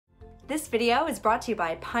This video is brought to you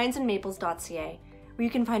by pinesandmaples.ca, where you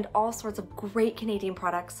can find all sorts of great Canadian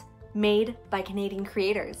products made by Canadian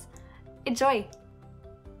creators. Enjoy!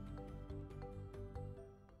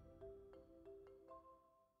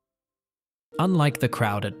 Unlike the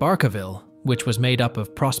crowd at Barkerville, which was made up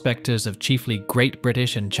of prospectors of chiefly Great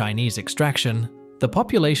British and Chinese extraction, the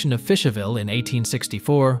population of Fisherville in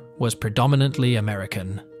 1864 was predominantly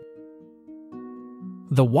American.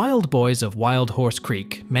 The wild boys of Wild Horse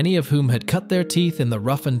Creek, many of whom had cut their teeth in the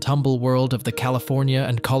rough and tumble world of the California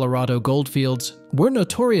and Colorado goldfields, were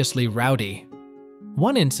notoriously rowdy.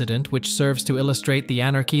 One incident which serves to illustrate the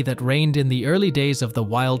anarchy that reigned in the early days of the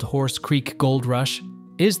Wild Horse Creek Gold Rush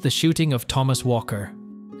is the shooting of Thomas Walker,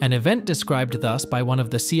 an event described thus by one of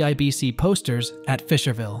the CIBC posters at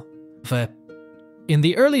Fisherville. In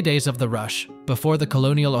the early days of the rush, before the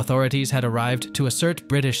colonial authorities had arrived to assert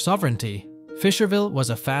British sovereignty, Fisherville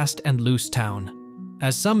was a fast and loose town.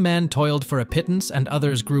 As some men toiled for a pittance and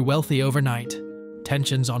others grew wealthy overnight,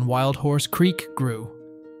 tensions on Wild Horse Creek grew.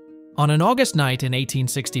 On an August night in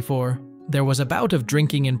 1864, there was a bout of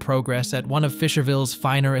drinking in progress at one of Fisherville's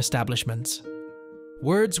finer establishments.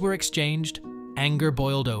 Words were exchanged, anger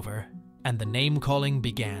boiled over, and the name-calling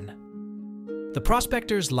began. The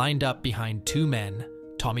prospectors lined up behind two men,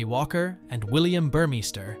 Tommy Walker and William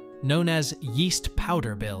Burmeister, known as Yeast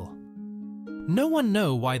Powder Bill. No one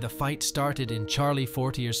knew why the fight started in Charlie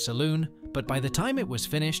Fortier's saloon, but by the time it was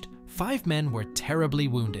finished, 5 men were terribly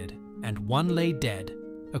wounded, and 1 lay dead.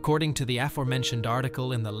 According to the aforementioned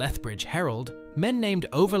article in the Lethbridge Herald, men named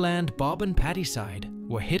Overland, Bob and Patty Side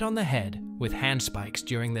were hit on the head with handspikes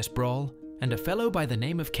during this brawl, and a fellow by the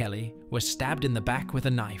name of Kelly was stabbed in the back with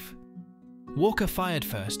a knife. Walker fired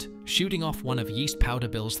first, shooting off one of Yeast Powder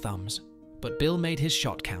Bill's thumbs, but Bill made his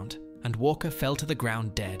shot count, and Walker fell to the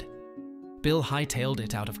ground dead. Bill hightailed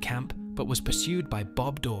it out of camp, but was pursued by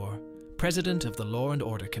Bob Dorr, president of the Law and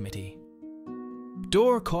Order Committee.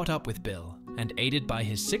 Dorr caught up with Bill, and aided by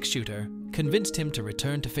his 6-shooter, convinced him to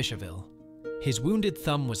return to Fisherville. His wounded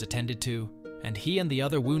thumb was attended to, and he and the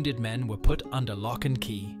other wounded men were put under lock and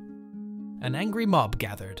key. An angry mob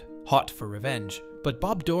gathered, hot for revenge, but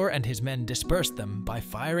Bob Dorr and his men dispersed them by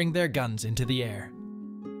firing their guns into the air.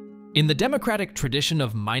 In the democratic tradition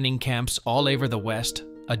of mining camps all over the West,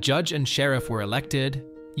 a judge and sheriff were elected,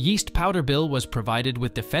 Yeast Powder Bill was provided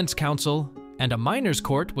with defense counsel, and a miners'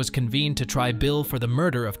 court was convened to try Bill for the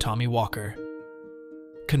murder of Tommy Walker.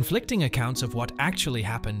 Conflicting accounts of what actually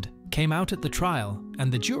happened came out at the trial, and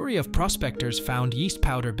the jury of prospectors found Yeast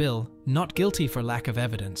Powder Bill not guilty for lack of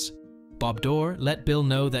evidence. Bob Dorr let Bill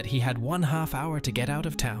know that he had 1/2 hour to get out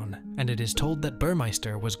of town, and it is told that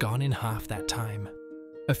Burmeister was gone in half that time.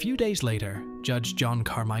 A few days later, Judge John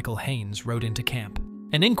Carmichael Haynes rode into camp.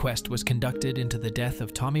 An inquest was conducted into the death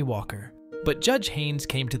of Tommy Walker, but Judge Haynes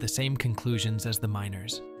came to the same conclusions as the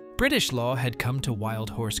miners. British law had come to Wild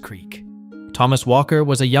Horse Creek. Thomas Walker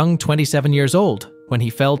was a young 27 years old when he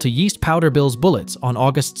fell to Yeast Powder Bill's bullets on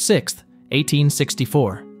August 6,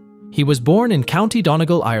 1864. He was born in County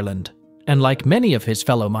Donegal, Ireland, and like many of his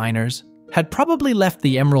fellow miners, had probably left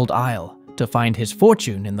the Emerald Isle to find his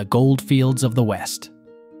fortune in the gold fields of the West.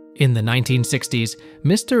 In the 1960s,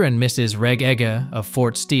 Mr. and Mrs. Reg Egge of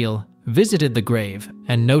Fort Steele visited the grave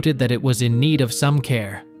and noted that it was in need of some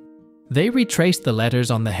care. They retraced the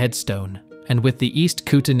letters on the headstone, and with the East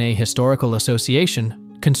Kootenay Historical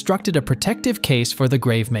Association, constructed a protective case for the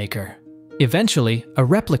gravemaker. Eventually, a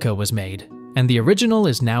replica was made, and the original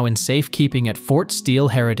is now in safekeeping at Fort Steele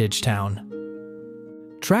Heritage Town.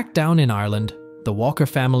 Tracked down in Ireland, the Walker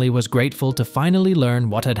family was grateful to finally learn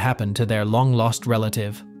what had happened to their long-lost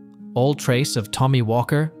relative. All trace of Tommy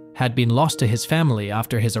Walker had been lost to his family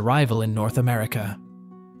after his arrival in North America.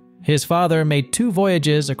 His father made 2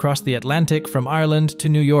 voyages across the Atlantic from Ireland to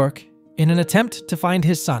New York in an attempt to find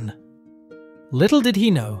his son. Little did he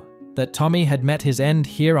know that Tommy had met his end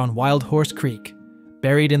here on Wild Horse Creek,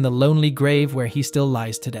 buried in the lonely grave where he still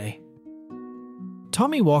lies today.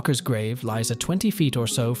 Tommy Walker's grave lies a 20 feet or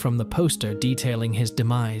so from the poster detailing his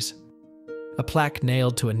demise. A plaque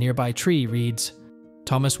nailed to a nearby tree reads,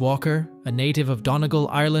 "Thomas Walker, a native of Donegal,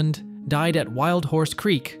 Ireland, died at Wild Horse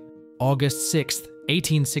Creek, August 6,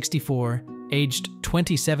 1864, aged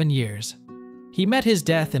 27 years. He met his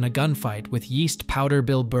death in a gunfight with Yeast Powder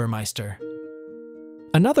Bill Burmeister."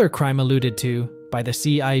 Another crime alluded to by the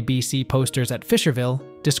CIBC posters at Fisherville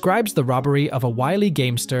describes the robbery of a wily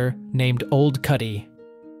gamester named Old Cuddy.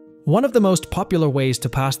 One of the most popular ways to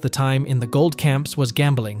pass the time in the gold camps was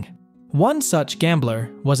gambling. One such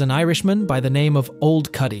gambler was an Irishman by the name of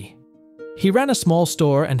Old Cuddy. He ran a small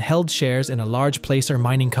store and held shares in a large placer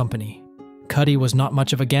mining company. Cuddy was not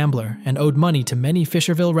much of a gambler and owed money to many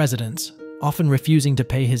Fisherville residents, often refusing to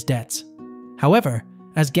pay his debts. However,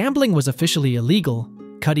 as gambling was officially illegal,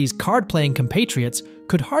 Cuddy's card-playing compatriots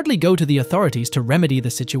could hardly go to the authorities to remedy the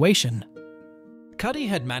situation. Cuddy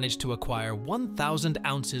had managed to acquire 1,000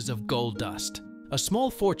 ounces of gold dust, a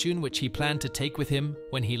small fortune which he planned to take with him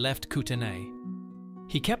when he left Kootenay.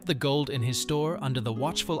 He kept the gold in his store under the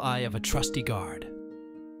watchful eye of a trusty guard.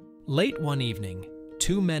 Late one evening,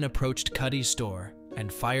 2 men approached Cuddy's store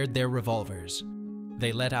and fired their revolvers.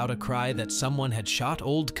 They let out a cry that someone had shot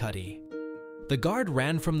old Cuddy. The guard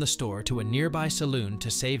ran from the store to a nearby saloon to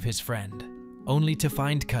save his friend, only to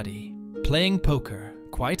find Cuddy, playing poker,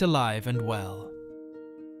 quite alive and well.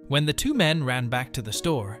 When the 2 men ran back to the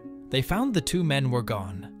store, they found the 2 men were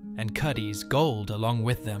gone, and Cuddy's gold along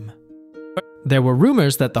with them. There were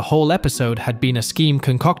rumors that the whole episode had been a scheme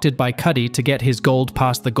concocted by Cuddy to get his gold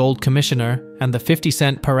past the gold commissioner and the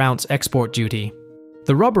 50-cent per ounce export duty.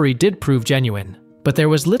 The robbery did prove genuine, but there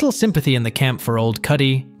was little sympathy in the camp for old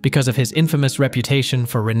Cuddy because of his infamous reputation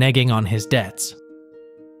for reneging on his debts.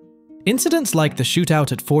 Incidents like the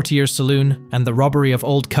shootout at 40 Years Saloon and the robbery of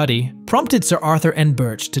old Cuddy prompted Sir Arthur N.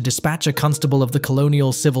 Birch to dispatch a constable of the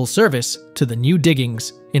Colonial Civil Service to the new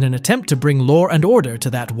diggings in an attempt to bring law and order to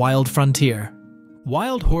that wild frontier.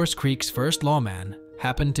 Wild Horse Creek's first lawman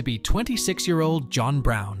happened to be 26-year-old John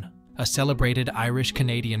Brown, a celebrated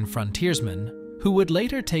Irish-Canadian frontiersman who would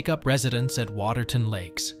later take up residence at Waterton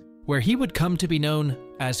Lakes, where he would come to be known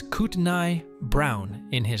as Kootenai Brown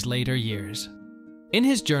in his later years. In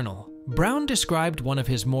his journal, Brown described one of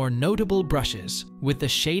his more notable brushes with the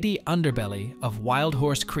shady underbelly of Wild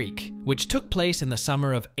Horse Creek, which took place in the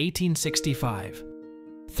summer of 1865.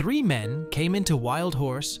 3 men came into Wild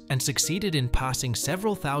Horse and succeeded in passing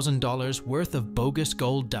several $1,000s worth of bogus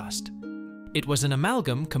gold dust. It was an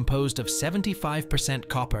amalgam composed of 75%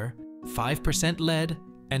 copper, 5% lead,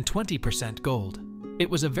 and 20% gold. It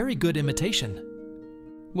was a very good imitation.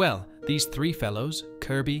 Well, these 3 fellows,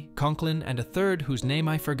 Kirby, Conklin, and a third whose name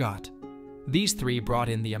I forgot. These 3 brought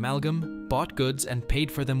in the amalgam, bought goods, and paid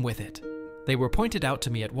for them with it. They were pointed out to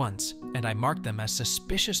me at once, and I marked them as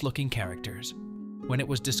suspicious-looking characters. When it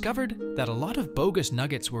was discovered that a lot of bogus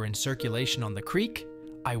nuggets were in circulation on the creek,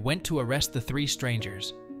 I went to arrest the 3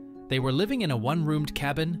 strangers. They were living in a 1-roomed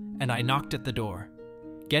cabin, and I knocked at the door.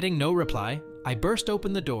 Getting no reply, I burst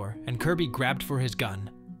open the door, and Kirby grabbed for his gun.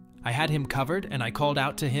 I had him covered, and I called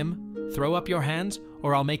out to him, "Throw up your hands,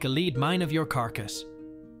 or I'll make a lead mine of your carcass."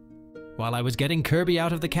 While I was getting Kirby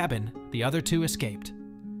out of the cabin, the other 2 escaped.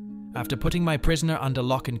 After putting my prisoner under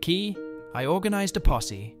lock and key, I organized a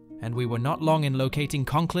posse, and we were not long in locating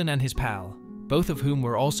Conklin and his pal, both of whom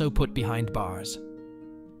were also put behind bars.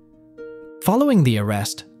 Following the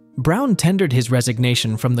arrest, Brown tendered his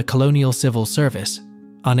resignation from the Colonial Civil Service,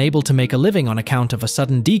 unable to make a living on account of a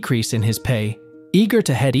sudden decrease in his pay, eager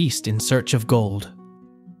to head east in search of gold.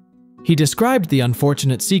 He described the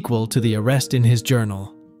unfortunate sequel to the arrest in his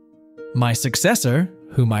journal. "My successor,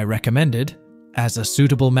 whom I recommended, as a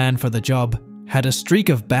suitable man for the job, had a streak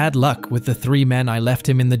of bad luck with the 3 men I left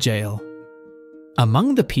him in the jail."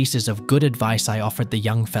 Among the pieces of good advice I offered the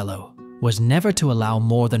young fellow was never to allow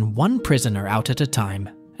more than 1 prisoner out at a time,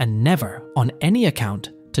 and never, on any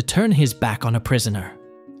account, to turn his back on a prisoner.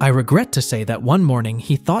 I regret to say that one morning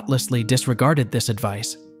he thoughtlessly disregarded this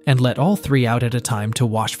advice and let all 3 out at a time to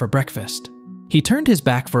wash for breakfast. He turned his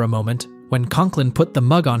back for a moment when Conklin put the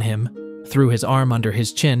mug on him, threw his arm under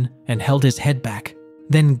his chin and held his head back,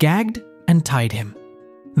 then gagged and tied him.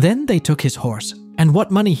 Then they took his horse and what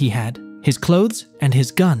money he had, his clothes and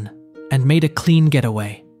his gun, and made a clean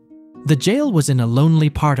getaway. The jail was in a lonely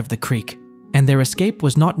part of the creek, and their escape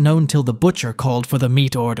was not known till the butcher called for the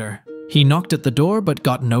meat order. He knocked at the door but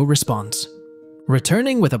got no response.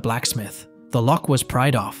 Returning with a blacksmith, the lock was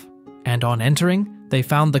pried off, and on entering, they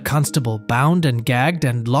found the constable bound and gagged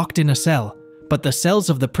and locked in a cell, but the cells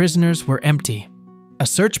of the prisoners were empty. A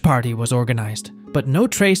search party was organized, but no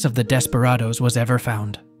trace of the desperados was ever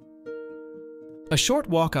found. A short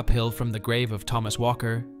walk uphill from the grave of Thomas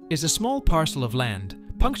Walker is a small parcel of land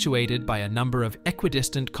punctuated by a number of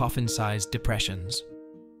equidistant coffin-sized depressions.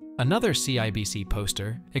 Another CIBC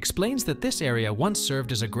poster explains that this area once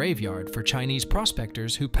served as a graveyard for Chinese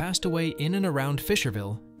prospectors who passed away in and around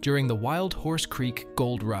Fisherville during the Wild Horse Creek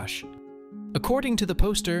Gold Rush. According to the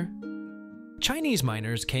poster, Chinese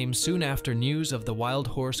miners came soon after news of the Wild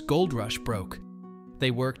Horse Gold Rush broke.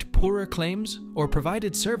 They worked poorer claims or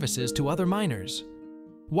provided services to other miners.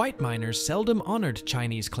 White miners seldom honored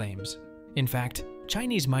Chinese claims. In fact,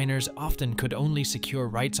 Chinese miners often could only secure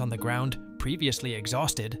rights on the ground previously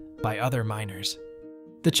exhausted by other miners.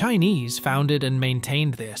 The Chinese founded and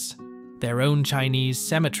maintained this. their own Chinese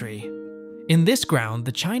cemetery. In this ground,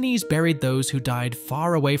 the Chinese buried those who died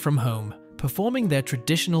far away from home, performing their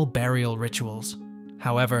traditional burial rituals.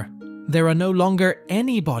 However, there are no longer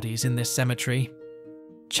any bodies in this cemetery.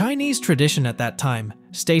 Chinese tradition at that time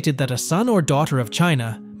stated that a son or daughter of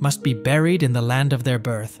China must be buried in the land of their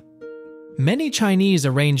birth. Many Chinese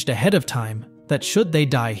arranged ahead of time that should they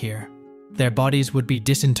die here, their bodies would be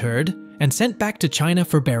disinterred and sent back to China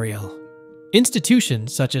for burial.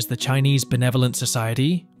 Institutions such as the Chinese Benevolent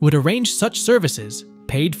Society would arrange such services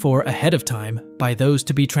paid for ahead of time by those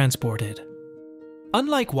to be transported.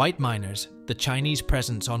 Unlike white miners, the Chinese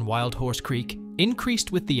presence on Wild Horse Creek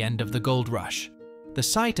increased with the end of the gold rush. The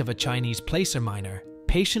sight of a Chinese placer miner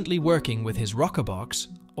patiently working with his rocker box,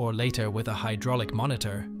 or later with a hydraulic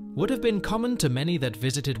monitor, would have been common to many that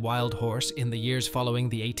visited Wild Horse in the years following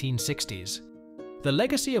the 1860s. The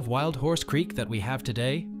legacy of Wild Horse Creek that we have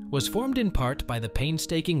today was formed in part by the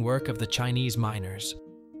painstaking work of the Chinese miners.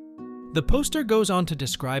 The poster goes on to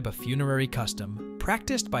describe a funerary custom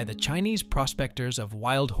practiced by the Chinese prospectors of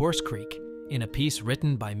Wild Horse Creek in a piece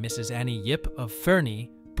written by Mrs. Annie Yip of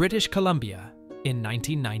Fernie, British Columbia, in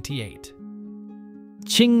 1998.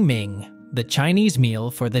 Qing Ming, the Chinese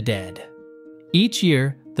meal for the dead. Each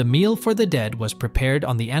year, the meal for the dead was prepared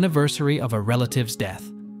on the anniversary of a relative's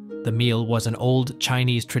death. The meal was an old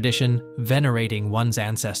Chinese tradition venerating one's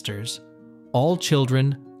ancestors. All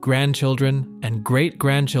children, grandchildren, and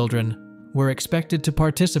great-grandchildren were expected to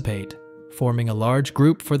participate, forming a large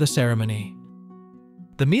group for the ceremony.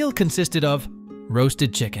 The meal consisted of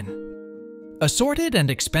roasted chicken, assorted and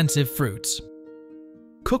expensive fruits,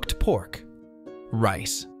 cooked pork,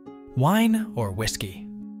 rice, wine or whiskey.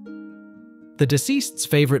 The deceased's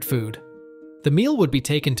favorite food. The meal would be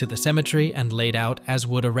taken to the cemetery and laid out as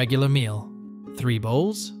would a regular meal. 3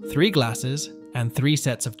 bowls, 3 glasses, and 3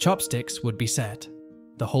 sets of chopsticks would be set.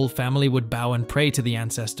 The whole family would bow and pray to the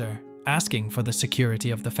ancestor, asking for the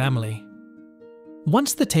security of the family.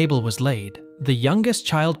 Once the table was laid, the youngest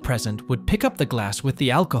child present would pick up the glass with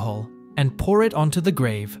the alcohol and pour it onto the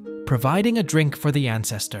grave, providing a drink for the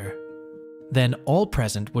ancestor. Then all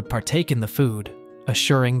present would partake in the food,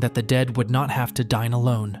 assuring that the dead would not have to dine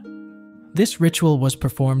alone. This ritual was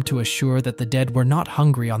performed to assure that the dead were not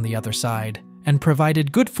hungry on the other side, and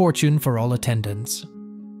provided good fortune for all attendants.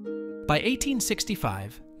 By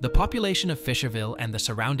 1865, the population of Fisherville and the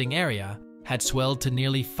surrounding area had swelled to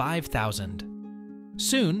nearly 5,000.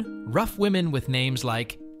 Soon, rough women with names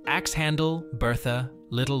like Axe Handle, Bertha,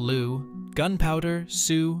 Little Lou, Gunpowder,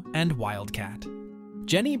 Sue, and Wildcat.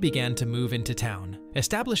 Jenny began to move into town,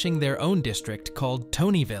 establishing their own district called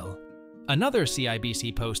Tonyville. Another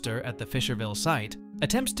CIBC poster at the Fisherville site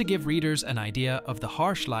attempts to give readers an idea of the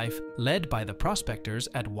harsh life led by the prospectors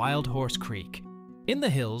at Wild Horse Creek. In the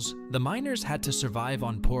hills, the miners had to survive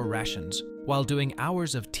on poor rations, while doing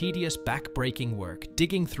hours of tedious back-breaking work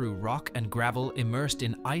digging through rock and gravel immersed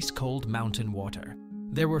in ice-cold mountain water.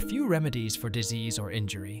 There were few remedies for disease or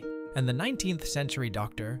injury, and the 19th century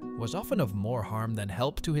doctor was often of more harm than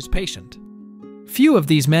help to his patient. Few of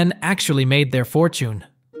these men actually made their fortune.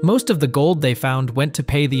 Most of the gold they found went to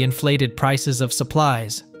pay the inflated prices of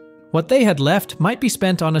supplies. What they had left might be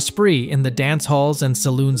spent on a spree in the dance halls and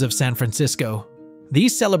saloons of San Francisco.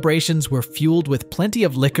 These celebrations were fueled with plenty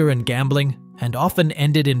of liquor and gambling, and often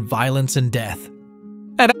ended in violence and death.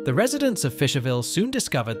 The residents of Fisherville soon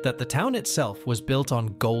discovered that the town itself was built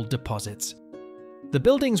on gold deposits. The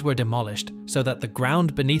buildings were demolished so that the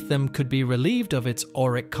ground beneath them could be relieved of its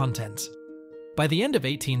auric contents. By the end of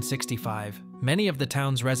 1865, many of the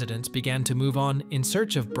town's residents began to move on in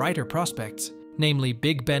search of brighter prospects, namely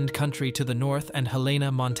Big Bend country to the north and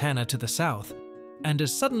Helena, Montana to the south. And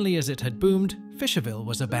as suddenly as it had boomed, Fisherville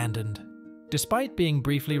was abandoned. Despite being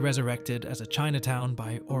briefly resurrected as a Chinatown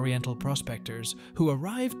by Oriental prospectors who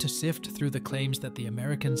arrived to sift through the claims that the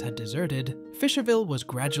Americans had deserted, Fisherville was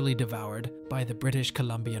gradually devoured by the British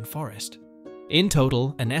Columbian forest. In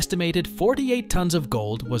total, an estimated 48 tons of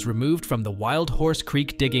gold was removed from the Wild Horse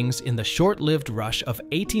Creek diggings in the short-lived rush of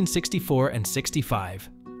 1864 and 65,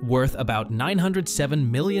 worth about $907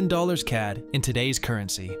 million CAD in today's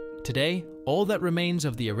currency. Today, all that remains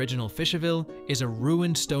of the original Fisherville is a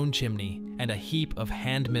ruined stone chimney and a heap of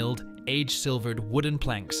hand-milled, age-silvered wooden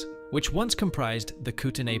planks, which once comprised the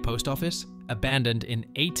Kootenay Post Office, abandoned in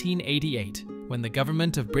 1888 when the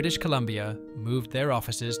government of British Columbia moved their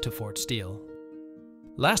offices to Fort Steele.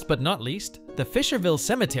 Last but not least, the Fisherville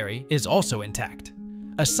Cemetery is also intact.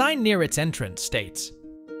 A sign near its entrance states,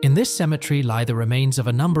 "In this cemetery lie the remains of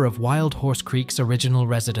a number of Wild Horse Creek's original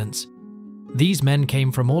residents. These men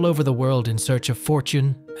came from all over the world in search of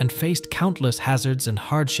fortune and faced countless hazards and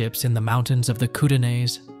hardships in the mountains of the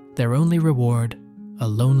Kootenays, Their only reward, a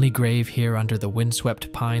lonely grave here under the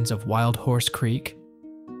windswept pines of Wild Horse Creek.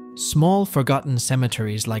 Small forgotten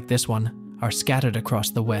cemeteries like this one are scattered across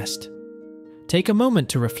the West. Take a moment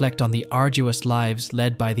to reflect on the arduous lives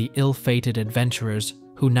led by the ill-fated adventurers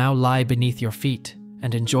who now lie beneath your feet,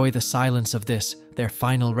 and enjoy the silence of this, their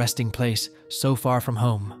final resting place so far from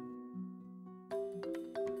home.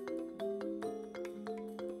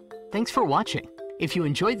 Thanks for watching. If you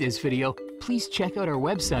enjoyed this video, please check out our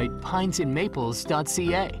website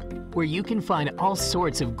pinesandmaples.ca, where you can find all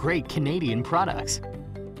sorts of great Canadian products.